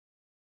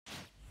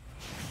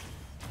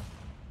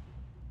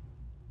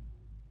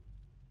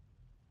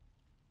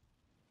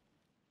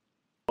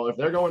Well, if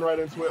they're going right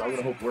into it, I'm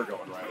gonna hope we're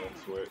going right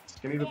into it.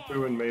 Skinny the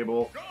Pooh and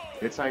Mabel.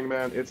 It's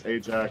Hangman, it's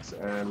Ajax,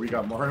 and we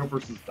got Mario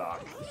versus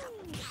Doc.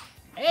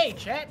 Hey,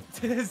 chat.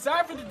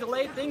 Sorry for the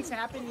delay. Things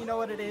happen. You know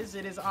what it is.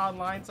 It is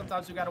online.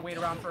 Sometimes we gotta wait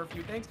around for a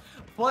few things.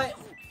 But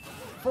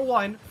for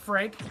one,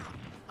 Frank,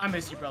 I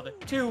miss you, brother.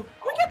 Two,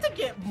 we get to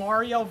get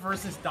Mario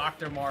versus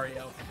Dr.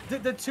 Mario.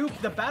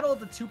 The battle of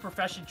the two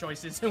profession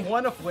choices, and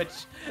one of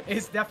which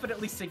is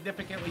definitely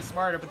significantly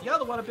smarter, but the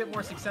other one a bit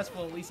more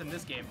successful, at least in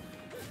this game.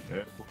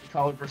 Yeah,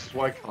 collar versus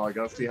white collar.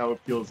 Gotta see how it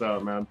feels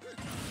out, man.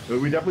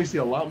 We definitely see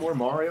a lot more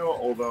Mario,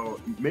 although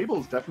Mabel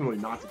is definitely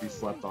not to be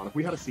slept on. If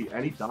we had to see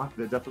any Doc,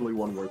 they're definitely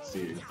one worth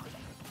seeing.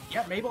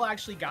 Yeah, Mabel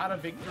actually got a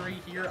victory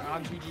here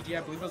on GGG.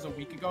 I believe it was a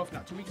week ago, if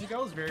not 2 weeks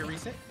ago. It was very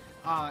recent.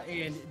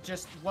 And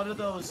just one of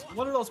those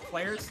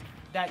players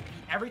that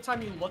every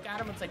time you look at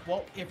him, it's like,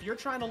 well, if you're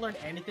trying to learn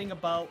anything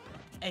about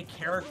a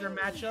character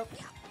matchup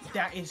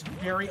that is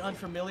very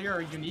unfamiliar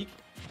or unique,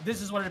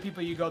 this is one of the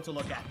people you go to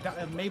look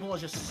at. Mabel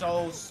is just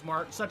so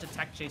smart, such a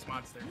tech chase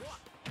monster.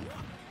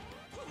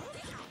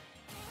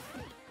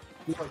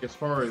 Like, as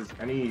far as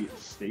any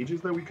stages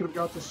that we could have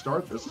got to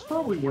start, this is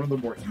probably one of the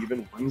more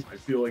even ones. I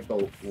feel like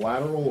the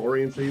lateral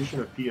orientation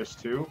of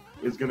PS2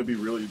 is going to be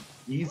really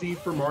easy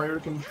for Mario to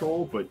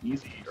control, but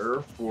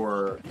easier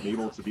for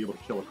Mabel to be able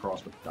to kill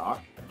across with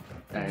Doc.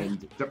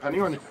 And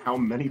depending on how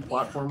many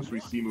platforms we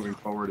see moving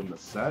forward in the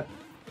set,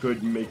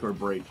 could make or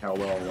break how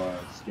well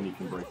Skinny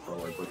can break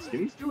forward. But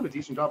Skinny's doing a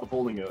decent job of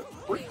holding a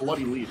pretty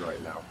bloody lead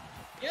right now.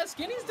 Yeah,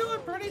 Skinny's doing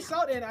pretty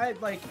solid, and I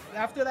like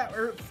after that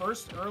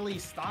first early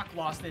stock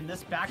loss, then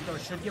this backdoor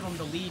should give him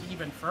the lead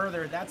even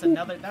further. That's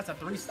a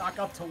 3 stock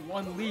up to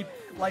 1 lead.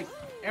 Like,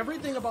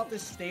 everything about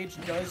this stage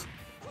does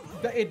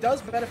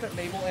benefit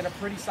Mabel in a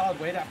pretty solid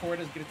way. That forward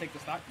is going to take the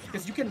stock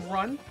because you can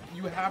run.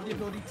 You have the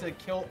ability to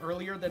kill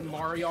earlier than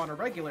Mario on a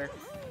regular,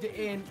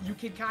 and you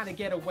can kind of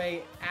get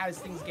away as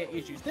things get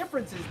issues.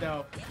 Difference is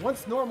though,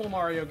 once normal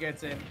Mario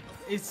gets in,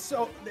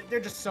 they're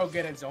just so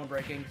good at zone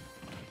breaking.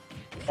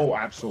 Oh,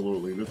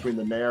 absolutely. Between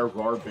the Nair,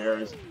 Rar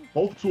Bears,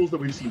 both tools that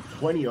we've seen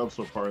plenty of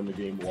so far in the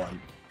game one,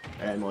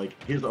 and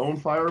like his own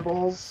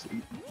fireballs,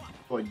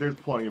 like there's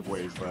plenty of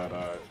ways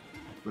that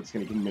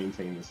Skinny can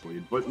maintain this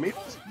lead. But maybe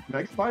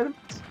next fight,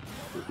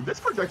 this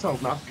projectile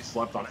is not to be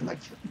slept on, and that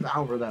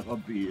power that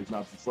up B is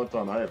not to be slept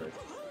on either.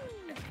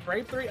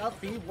 Frame 3 up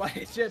B,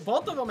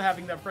 both of them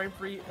having that frame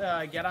 3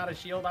 get out of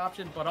shield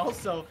option, but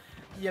also,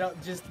 you know,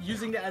 just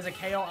using it as a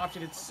KO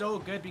option. It's so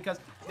good because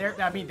there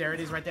it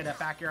is right there, that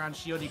back air on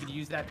shield. You could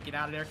use that to get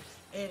out of there.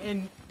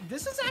 And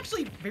this is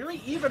actually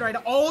very even right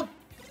now. Oh,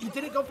 he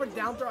didn't go for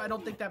down throw. I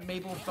don't think that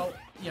Mabel felt,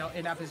 you know,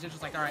 in that position.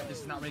 It's like, all right,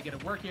 this is not really going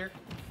to work here.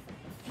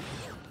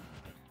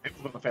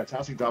 Mabel's done a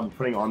fantastic job of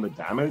putting on the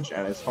damage,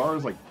 and as far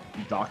as like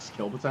Doc's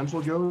kill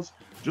potential goes,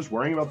 just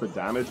worrying about the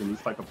damage in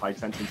these type of high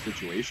tension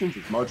situations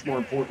is much more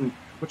important.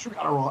 But you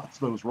gotta watch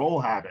those roll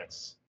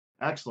habits.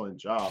 Excellent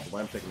job,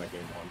 Lamb taking that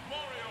game one.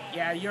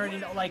 Yeah, you already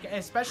know, like,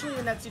 especially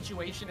in that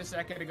situation a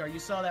second ago, you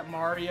saw that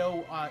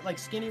Mario, like,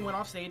 Skinny went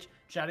off stage,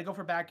 tried to go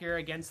for back air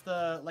against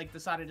the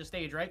side of the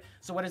stage, right?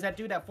 So what does that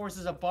do? That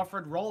forces a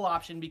buffered roll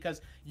option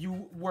because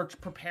you were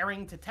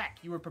preparing to tech.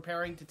 You were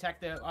preparing to tech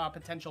the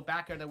potential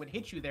back air that would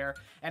hit you there,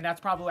 and that's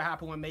probably what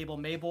happened with Mabel.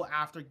 Mabel,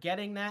 after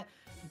getting that,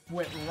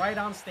 went right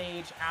on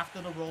stage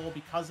after the roll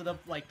because of the,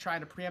 like,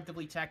 trying to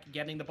preemptively tech,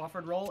 getting the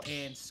buffered roll,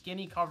 and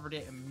Skinny covered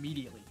it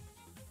immediately.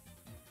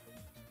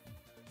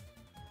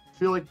 I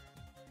feel like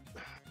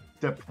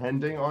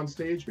depending on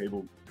stage,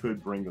 Mabel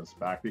could bring this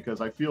back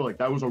because I feel like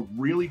that was a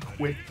really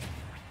quick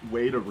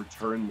way to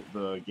return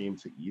the game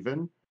to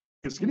even.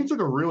 Because Skinny took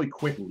a really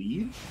quick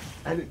lead,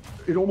 and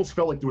it almost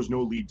felt like there was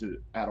no lead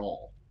at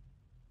all.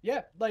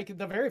 Yeah, like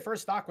the very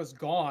first stock was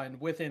gone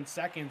within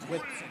seconds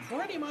with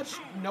pretty much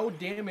no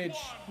damage,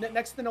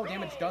 next to no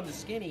damage done to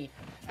Skinny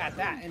at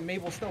that, and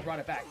Mabel still brought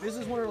it back. This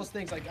is one of those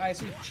things, like, I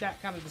see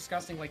chat kind of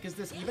discussing, like, is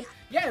this even?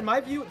 Yeah, in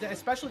my view,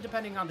 especially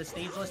depending on the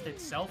stage list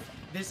itself,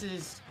 this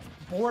is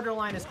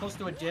borderline as close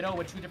to a ditto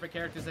with 2 different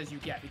characters as you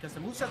get, because the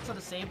movesets are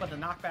the same, but the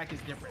knockback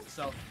is different.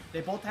 So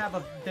they both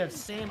have the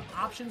same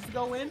options to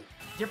go in.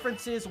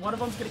 Difference is one of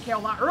them's going to kill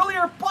a lot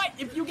earlier, but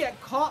if you get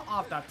caught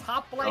off the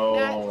top like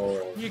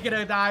that, you're going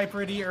to die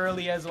pretty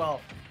early as well.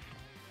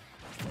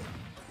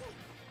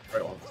 All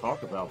right, let's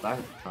talk about that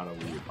kind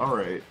of lead. All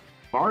right,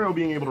 Mario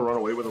being able to run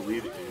away with a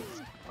lead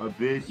is a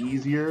bit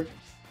easier,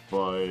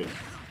 but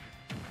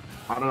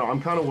I don't know.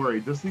 I'm kind of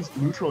worried. Just these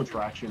neutral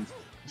interactions,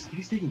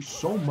 he's taking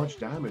so much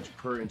damage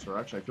per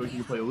interaction. I feel like you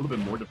can play a little bit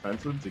more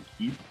defensive to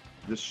keep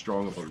this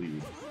strong of a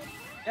lead.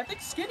 I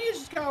think Skinny is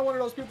just kind of one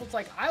of those people. It's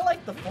like, I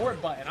like the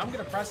forward button, I'm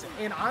gonna press it.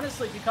 And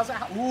honestly, because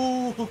down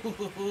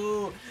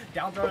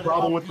throw. The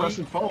problem with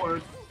pressing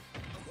forward.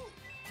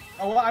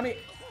 Oh well, I mean,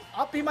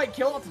 up he might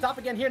kill off the top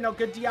again here. No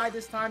good DI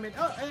this time, and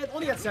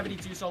only at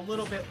 72, so a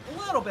little bit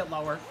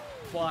lower.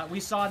 But we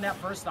saw in that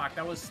first stock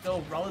that was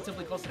still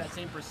relatively close to that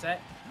same percent.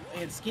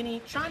 And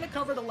Skinny trying to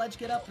cover the ledge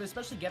get up, but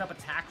especially get up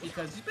attack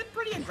because he's been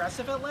pretty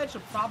aggressive at ledge, so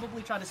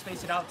probably try to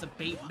space it out to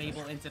bait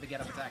Mabel into the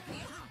get up attack.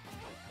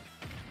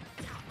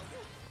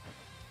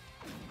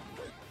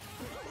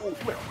 Oh,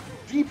 went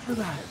deep for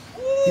that.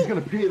 He's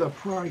gonna pay the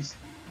price.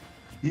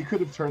 He could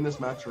have turned this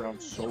match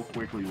around so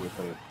quickly with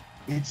it.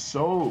 It's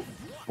so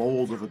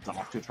bold of a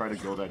Doc to try to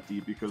go that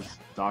deep because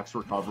Doc's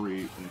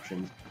recovery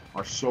options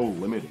are so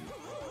limited.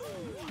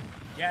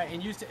 Yeah,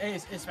 and used to,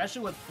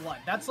 especially with Flood.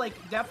 That's like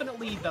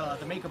definitely the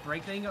make or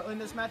break thing in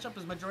this matchup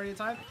is majority of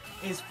the time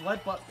is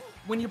Flood. But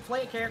when you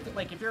play a character,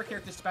 like if you're a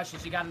character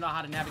specialist, you got to know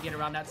how to navigate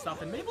around that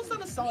stuff. And Mabel's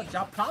done a solid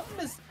job. Problem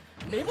is,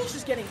 Mabel's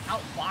just getting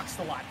outboxed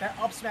a lot. That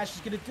up smash is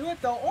going to do it,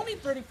 though. Only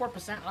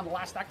 34% on the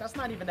last stack. That's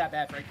not even that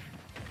bad, Frank.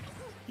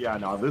 Yeah,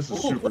 no, this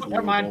is super doable.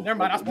 Never mind.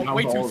 I spoke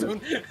way too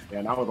soon.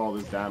 Yeah, now with all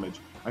this damage.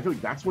 I feel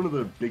like that's one of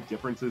the big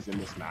differences in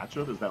this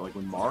matchup is that like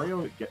when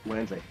Mario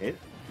lands a hit,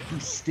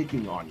 he's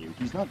sticking on you.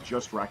 He's not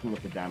just racking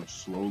up the damage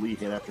slowly,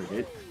 hit after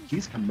hit.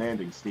 He's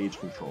commanding stage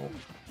control.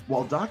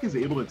 While Doc is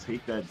able to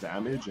take that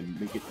damage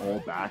and make it all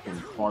back in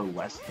far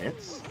less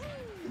hits,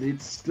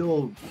 it's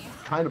still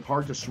kind of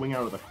hard to swing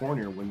out of the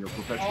corner when you're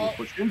perpetually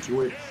pushed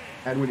into it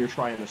and when you're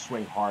trying to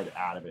swing hard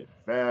out of it.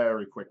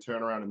 Very quick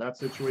turnaround in that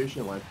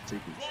situation. Lions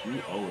taking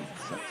 2-0 in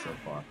the set so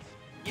far.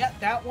 Yeah,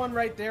 that one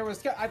right there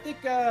was... I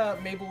think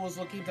Mabel was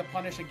looking to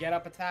punish a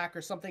get-up attack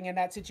or something in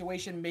that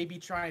situation. Maybe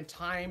try and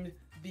time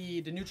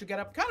the neutral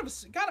get-up. Kind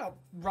of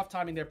rough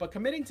timing there, but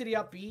committing to the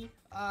up B.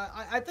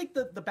 I think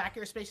the back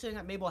air spacing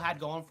that Mabel had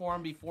going for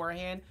him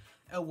beforehand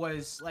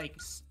was, like,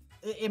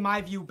 in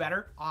my view,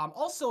 better.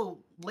 Also,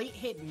 late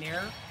hit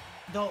Nair.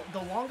 The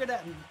longer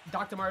that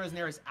Dr. Mario's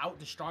Nair is out,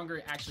 the stronger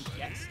it actually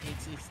gets.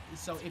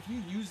 So if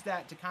you use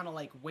that to kind of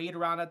like wait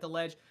around at the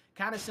ledge,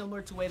 kind of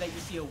similar to the way that you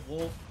see a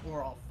wolf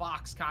or a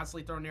fox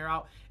constantly throw Nair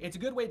out, it's a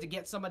good way to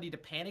get somebody to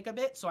panic a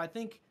bit. So I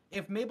think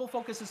if Mabel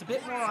focuses a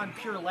bit more on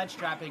pure ledge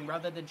trapping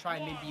rather than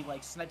trying maybe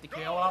like snipe the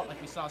KO out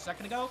like we saw a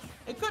second ago,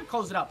 it could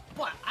close it up.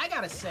 But I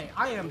gotta say,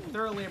 I am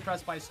thoroughly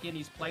impressed by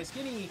Skinny's play.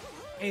 Skinny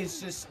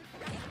is just...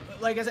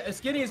 Like I said,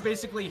 Skinny is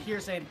basically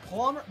here saying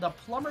the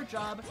plumber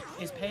job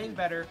is paying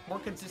better, more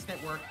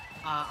consistent work.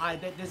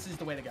 This is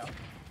the way to go.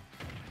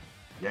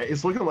 Yeah,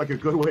 it's looking like a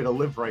good way to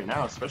live right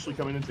now, especially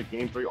coming into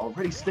game 3.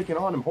 Already sticking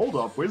on him. Hold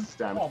up, where's this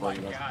damage? Oh my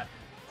god.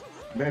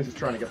 Man's just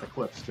trying to get the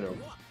clips too.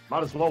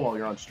 Might as well while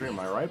you're on stream, am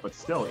I right? But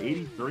still,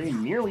 83,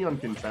 nearly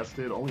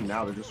uncontested. Only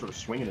now they're just sort of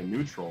swinging in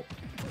neutral.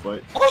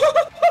 But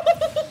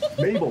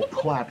Mabel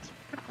clapped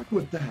back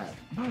with that.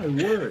 My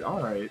word.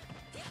 All right.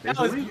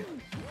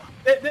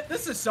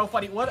 This is so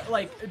funny. What,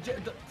 like,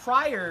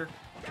 prior,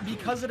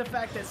 because of the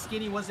fact that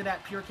Skinny wasn't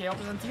at pure KO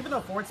percent, even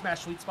though forward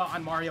smash sweet spot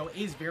on Mario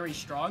is very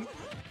strong,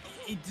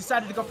 he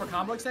decided to go for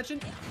combo extension.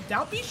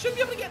 Down B should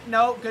be able to get...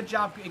 No, good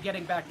job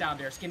getting back down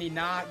there. Skinny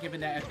not giving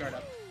that edge guard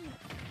up.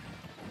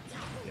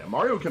 Yeah,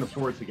 Mario can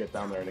afford to get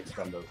down there and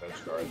extend those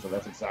edge guards, so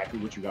that's exactly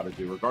what you got to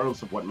do,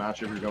 regardless of what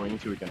matchup you're going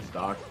into against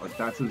Doc. Like,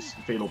 that's his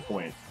fatal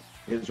point.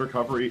 His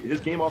recovery,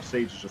 his game off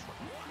stage is just...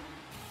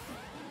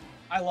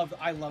 I love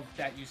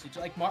that usage.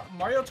 Like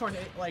Mario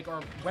Tornado, like, or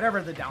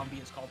whatever the down B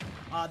is called.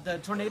 The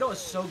Tornado is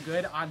so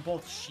good on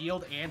both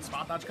shield and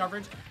spot dodge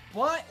coverage.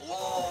 But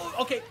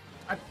okay,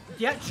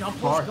 yeah,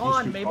 jump was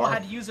gone. Mabel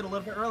had to use it a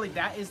little bit early.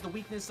 That is the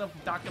weakness of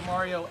Dr.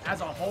 Mario as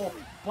a whole.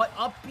 But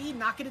up B,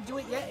 not gonna do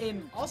it yet.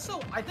 And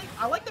also,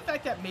 I like the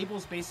fact that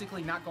Mabel's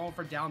basically not going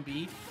for down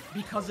B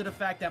because of the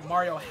fact that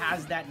Mario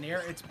has that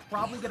Nair. It's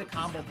probably gonna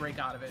combo break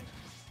out of it.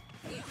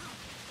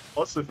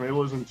 Plus, if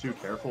Mabel isn't too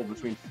careful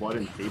between Flood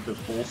and Cape, there's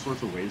all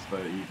sorts of ways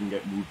that you can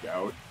get moved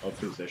out of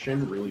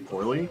position really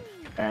poorly.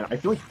 And I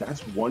feel like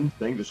that's one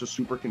thing that's just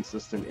super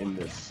consistent in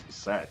this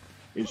set.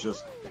 It's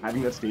just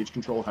having that stage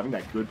control, having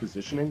that good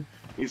positioning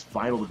is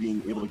vital to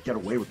being able to get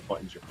away with the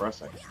buttons you're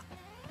pressing.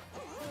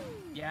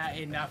 Yeah,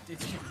 and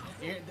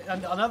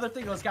another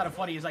thing that was kind of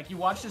funny is like you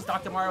watched as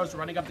Dr. Mario was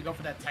running up to go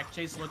for that tech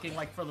chase, looking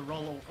like for the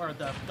roll or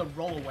the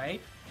roll away.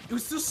 It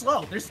was too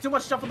slow. There's too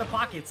much stuff in the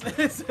pockets.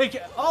 It's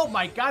like, oh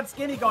my god,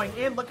 Skinny going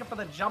in, looking for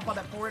the jump on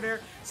that forward air.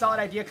 Solid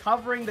idea,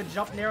 covering the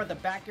jump Nair at the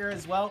back air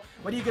as well.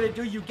 What are you gonna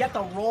do? You get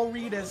the roll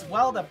read as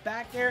well, the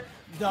back air.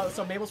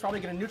 So Mabel's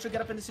probably gonna neutral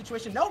get up in the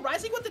situation. No,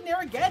 rising with the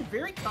Nair again,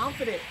 very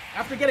confident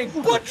after getting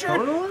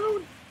butchered.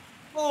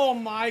 Oh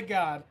my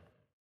god.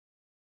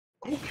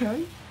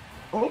 Okay.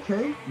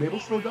 Okay, Mabel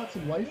still got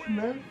some life in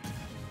there.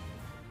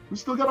 We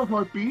still got a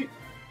heartbeat.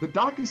 The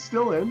Doc is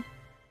still in.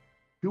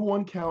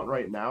 2-1 count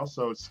right now,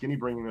 so Skinny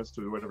bringing us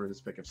to whatever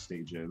his pick of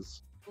stage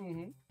is.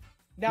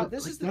 Now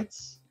this is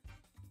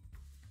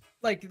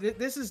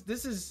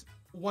this is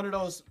one of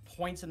those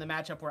points in the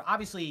matchup where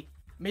obviously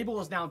Mabel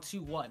was down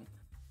 2-1,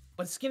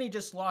 but Skinny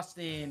just lost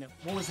in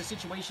what was the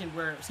situation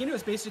where Skinny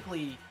was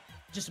basically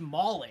just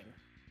mauling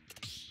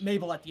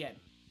Mabel at the end.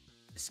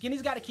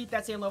 Skinny's got to keep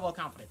that same level of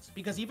confidence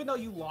because even though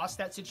you lost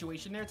that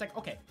situation there, it's like,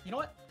 okay, you know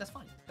what? That's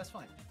fine. That's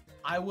fine.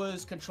 I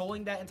was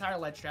controlling that entire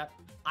ledge trap.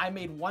 I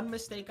made one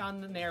mistake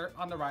on the Nair,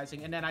 on the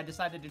rising, and then I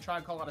decided to try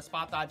and call out a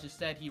spot dodge.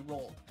 Instead, he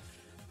rolled.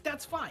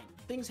 That's fine.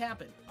 Things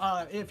happen.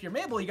 If you're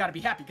Mabel, you got to be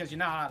happy because you're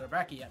not out of the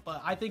bracket yet.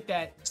 But I think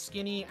that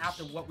Skinny,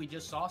 after what we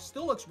just saw,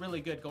 still looks really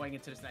good going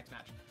into this next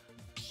match.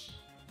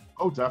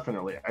 Oh,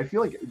 definitely. I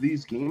feel like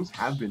these games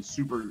have been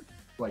super,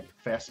 like,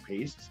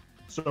 fast-paced.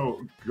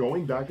 So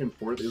going back and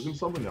forth isn't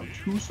something I'm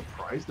too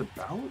surprised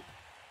about,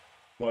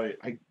 but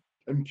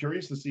I'm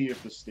curious to see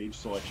if the stage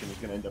selection is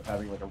going to end up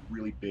having like a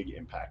really big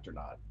impact or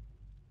not.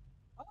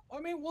 I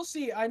mean, we'll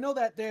see. I know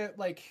that they're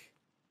like,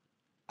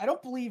 I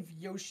don't believe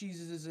Yoshi's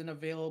is an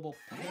available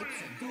pick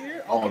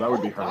here. Oh, Okay. that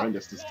would be Wow.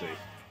 horrendous to see.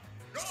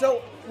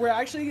 So we're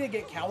actually gonna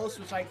get Kalos,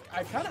 which I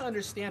kind of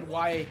understand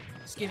why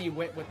Skinny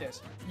went with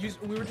this.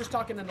 We were just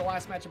talking in the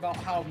last match about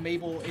how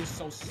Mabel is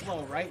so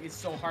slow, right? It's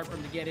so hard for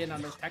him to get in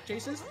on those tech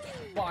chases.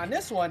 But on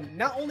this one,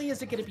 not only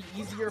is it gonna be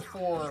easier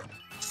for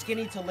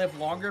Skinny to live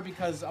longer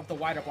because of the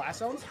wider blast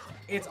zones,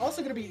 it's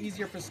also gonna be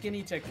easier for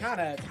Skinny to kind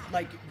of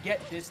like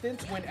get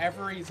distance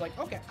whenever he's like,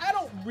 okay, I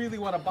don't really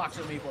want to box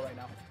with Mabel right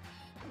now.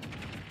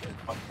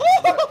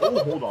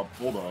 Oh,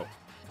 hold up.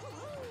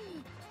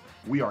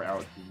 We are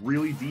out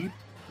really deep.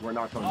 We're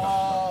not coming back.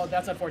 Oh,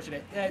 that's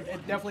unfortunate. It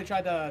definitely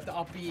tried the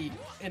up B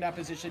in that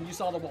position. You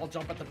saw the wall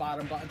jump at the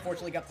bottom, but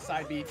unfortunately got the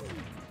side B.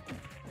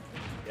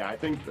 Yeah, I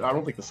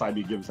don't think the side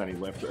B gives any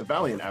lift. A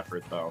valiant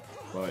effort though,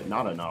 but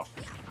not enough.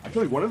 I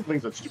feel like one of the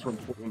things that's super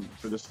important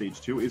for this stage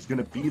too is going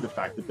to be the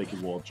fact that they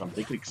can wall jump.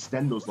 They can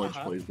extend those ledge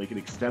plays. They can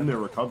extend their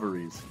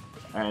recoveries.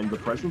 And the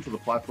presence of the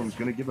platform is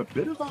going to give a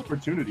bit of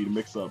opportunity to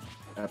mix up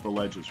at the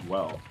ledge as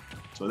well.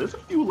 So there's a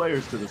few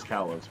layers to this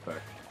Kalos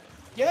pick.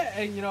 Yeah,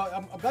 and you know,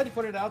 I'm glad you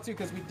pointed it out too,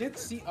 because we did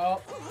see,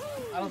 oh,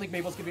 I don't think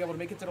Mabel's gonna be able to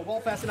make it to the wall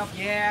fast enough.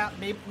 Yeah,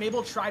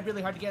 Mabel tried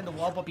really hard to get in the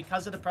wall, but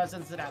because of the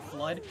presence of that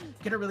flood,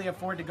 couldn't really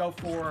afford to go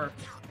for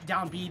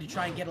down B to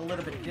try and get a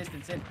little bit of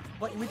distance in.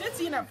 But we did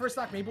see in that first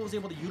stock, Mabel was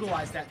able to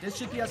utilize that. This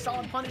should be a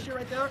solid punisher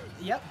right there.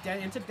 Yep,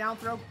 into down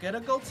throw. Gonna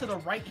go to the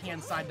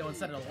right-hand side though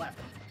instead of the left.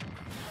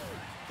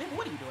 Mabel,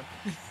 what are you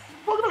doing?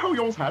 Talking about how he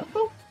almost had it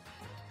though?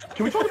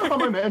 Can we talk about how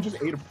my man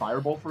just ate a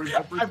fireball for his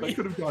efforts? That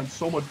could have gone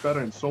so much better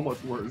and so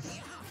much worse.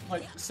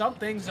 Like, some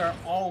things are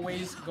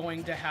always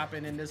going to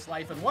happen in this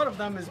life, and one of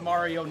them is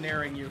Mario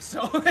naring you.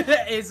 So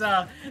that is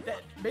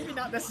maybe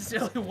not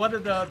necessarily one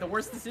of the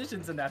worst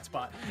decisions in that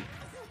spot.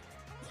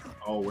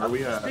 Oh, where are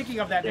we at? Speaking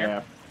of that,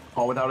 yeah.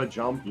 Oh, without a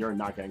jump, you're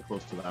not getting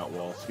close to that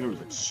wall. Skinner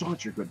was in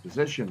such a good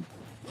position.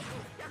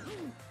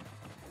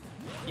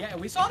 Yeah,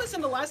 we saw this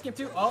in the last game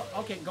too. Oh,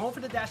 okay, going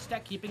for the dash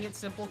attack, keeping it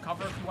simple,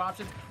 cover a few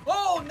options.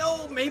 Oh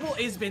no, Mabel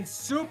has been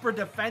super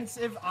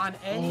defensive on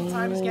any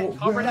time he's getting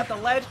covered at the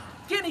ledge.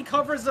 Skinny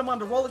covers him on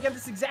the roll again.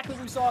 This is exactly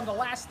what we saw in the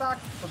last stock.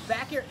 But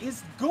back air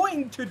is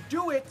going to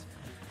do it.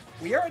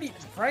 We already,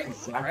 right?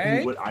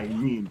 Exactly what I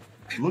mean.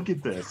 Look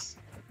at this.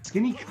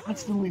 Skinny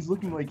constantly is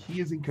looking like he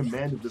is in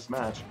command of this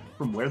match,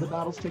 from where the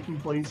battle's taking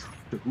place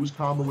to who's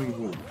comboing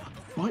whom.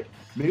 But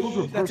Mabel's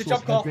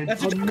reversals have been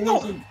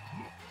amazing.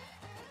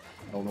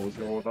 I don't know what's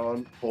going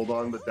on. Hold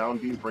on, the down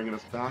B is bringing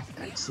us back.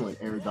 Excellent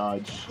air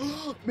dodge.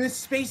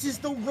 Misspaces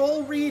the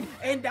roll read,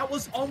 and that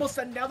was almost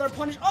another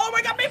punish. Oh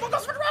my god, Mabel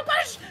goes for the roll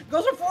punish!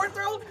 Goes for forward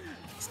throw.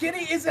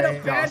 Skinny is in a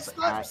bad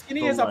spot.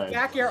 Skinny is a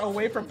back air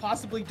away from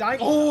possibly dying.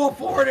 Oh,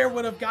 forward air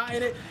would have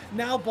gotten it.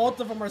 Now both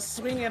of them are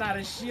swinging out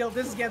of shield.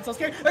 This is getting so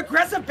scary.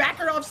 Aggressive back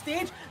air off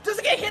stage.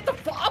 Doesn't get hit. The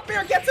up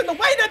air gets in the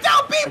way. The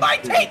down B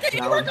might take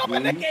it. We're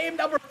going to game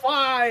number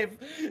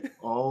 5.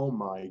 Oh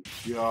my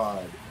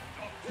god.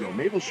 Yo,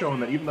 Mabel's showing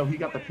that even though he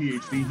got the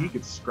PhD, he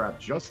could scrap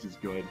just as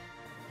good.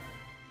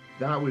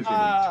 That was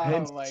an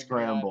intense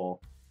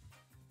scramble. God.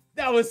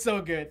 That was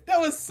so good. That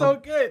was so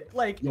good.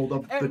 Like, yo,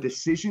 the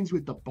decisions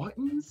with the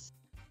buttons,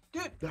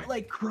 dude.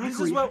 Like, this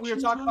is what we were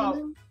talking about.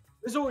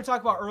 This is what we were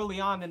talking about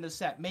early on in the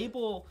set.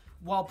 Mabel,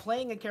 while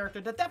playing a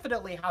character that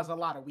definitely has a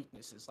lot of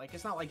weaknesses, like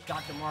it's not like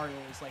Dr. Mario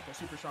is like a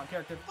super strong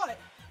character, but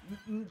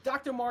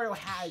Dr. Mario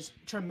has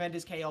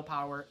tremendous KO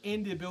power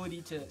and the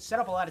ability to set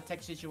up a lot of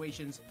tech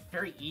situations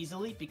very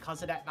easily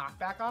because of that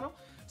knockback on him.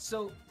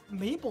 So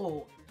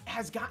Mabel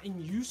has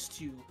gotten used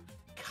to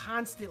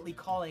constantly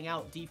calling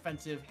out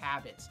defensive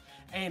habits.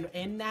 And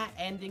in that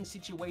ending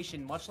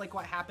situation, much like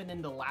what happened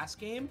in the last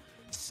game,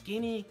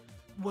 Skinny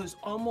was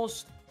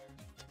almost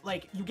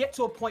like, you get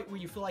to a point where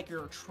you feel like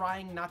you're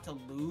trying not to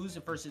lose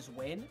versus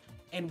win.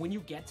 And when you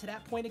get to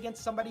that point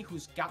against somebody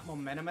who's got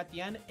momentum at the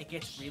end, it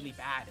gets really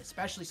bad,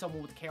 especially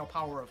someone with the KO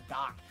power of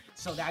Doc.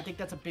 So I think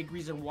that's a big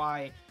reason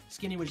why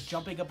Skinny was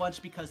jumping a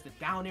bunch, because the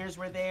down airs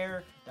were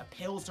there, the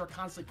pills are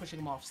constantly pushing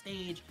him off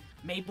stage,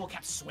 Mabel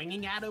kept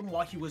swinging at him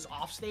while he was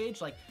off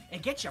stage. Like,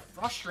 it gets you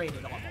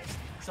frustrated almost.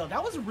 So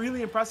that was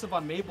really impressive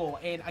on Mabel.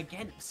 And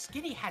again,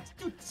 Skinny had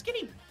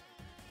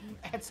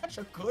such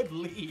a good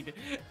lead,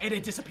 and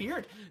it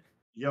disappeared.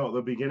 Yo,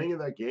 the beginning of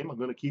that game, I'm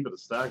going to keep it a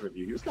stack with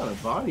you. He was kind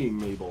of bodying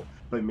Mabel,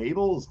 but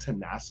Mabel's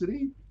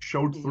tenacity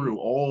showed through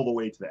all the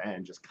way to the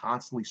end, just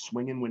constantly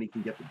swinging when he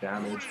can get the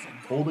damage,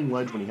 holding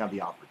ledge when he had the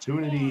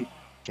opportunity,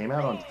 came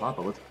out on top.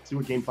 But let's see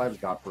what Game 5's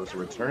got for us. A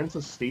return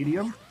to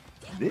Stadium.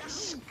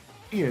 This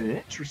be an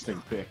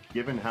interesting pick,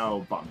 given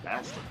how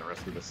bombastic the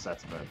rest of the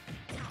set's been.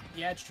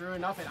 Yeah, true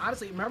enough. And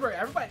honestly, remember,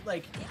 everybody,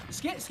 like,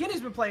 Skinny's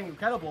been playing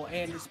incredible,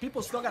 and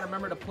people still got to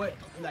remember to put,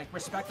 like,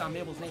 respect on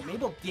Mabel's name.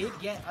 Mabel did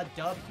get a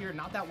dub here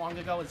not that long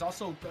ago. Has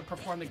also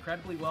performed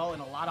incredibly well in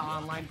a lot of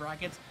online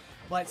brackets.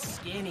 But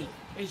Skinny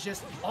is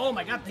just, oh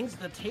my god,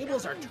 the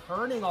tables are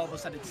turning all of a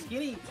sudden.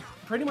 Skinny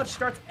pretty much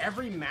starts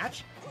every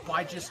match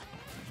by just,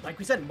 like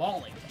we said,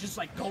 mauling, just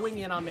like going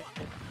in on it,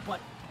 but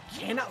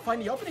cannot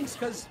find the openings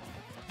because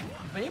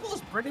Mabel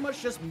is pretty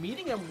much just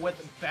meeting him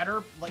with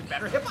better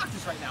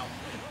hitboxes right now.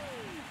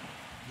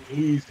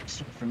 Amazing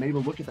start from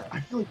Mabel. Look at that. I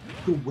feel like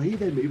the way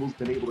that Mabel's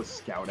been able to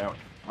scout out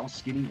how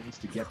Skinny wants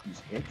to get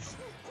these hits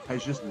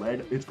has just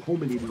it's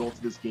culminated all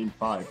to this game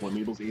 5 where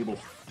Mabel's able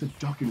to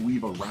duck and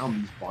weave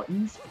around these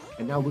buttons.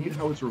 And now look at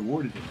how it's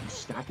rewarded him. He's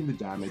stacking the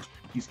damage.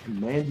 He's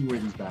commanding where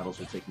these battles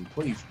are taking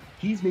place.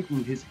 He's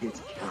making his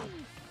hits count.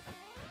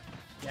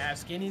 Yeah,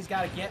 Skinny's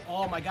got to get,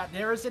 oh my god,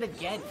 there is it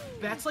again.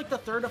 That's like the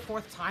 3rd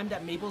or 4th time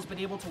that Mabel's been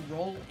able to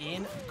roll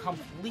in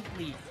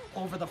completely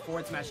over the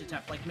forward smash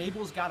attempt. Like,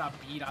 Mabel's got a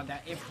beat on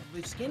that. If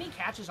Skinny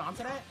catches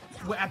onto that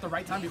at the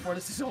right time before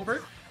this is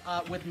over,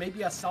 with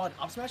maybe a solid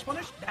up smash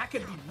punish, that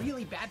could be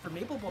really bad for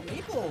Mabel, but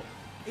Mabel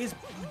is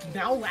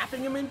now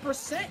lapping him in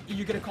percent. Are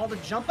you gonna call the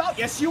jump out?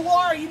 Yes, you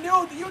are! You knew!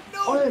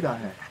 What a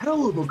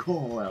hell of a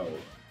call out!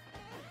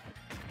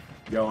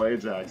 Yo,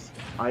 Ajax,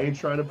 I ain't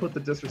trying to put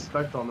the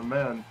disrespect on the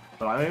man,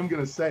 but I am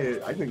going to say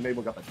it. I think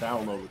Mabel got the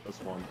download with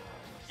this one.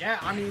 Yeah,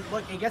 I mean,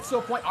 look, it gets to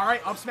a point. All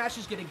right, up smash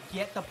is going to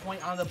get the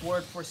point on the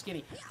board for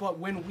Skinny. But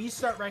when we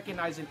start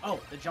recognizing, oh,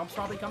 the jump's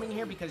probably coming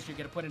here because you're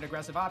going to put an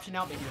aggressive option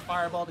out, maybe a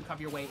fireball to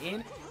cover your way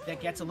in,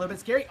 that gets a little bit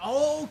scary.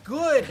 Oh,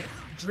 good.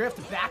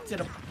 Drift back to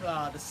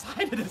the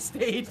side of the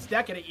stage.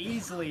 That could have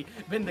easily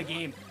been the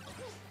game.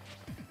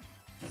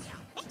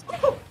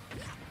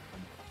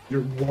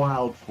 You're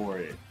wild for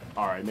it.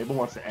 All right, Mabel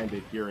wants to end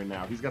it here and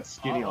now. He's got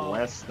Skinny on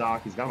less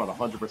stock. He's got him at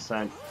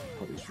 100%.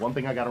 But there's one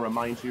thing I got to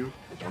remind you.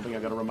 There's one thing I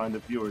got to remind the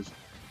viewers.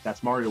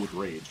 That's Mario with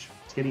Rage.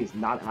 Skinny is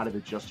not out of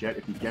it just yet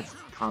if he gets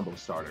combo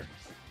starter.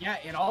 Yeah,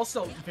 and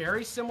also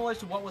very similar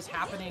to what was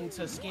happening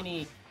to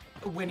Skinny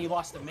when he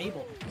lost to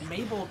Mabel.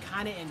 Mabel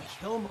kind of in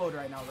kill mode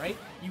right now, right?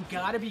 You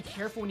gotta be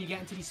careful when you get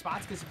into these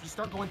spots because if you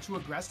start going too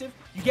aggressive,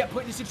 you get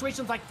put into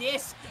situations like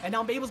this. And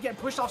now Mabel's getting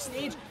pushed off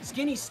stage.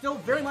 Skinny still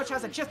very much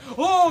has a chance.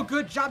 Oh,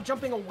 good job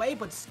jumping away,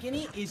 but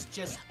Skinny is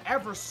just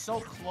ever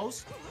so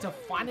close to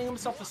finding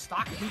himself a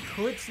stock. We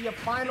could see a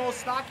final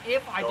stock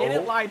if I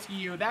didn't lie to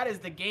you. That is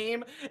the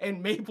game,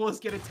 and Mabel is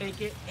gonna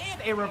take it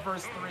in a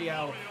reverse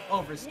 3-0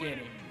 over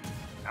Skinny.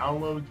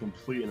 Download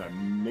complete, an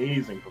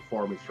amazing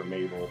performance from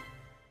Mabel.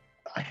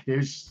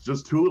 There's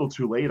just too little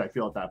too late, I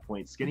feel, at that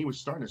point. Skinny was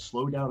starting to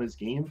slow down his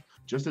game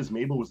just as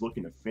Mabel was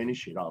looking to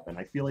finish it up. And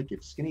I feel like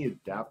if Skinny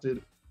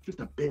adapted just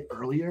a bit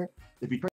earlier, if he tried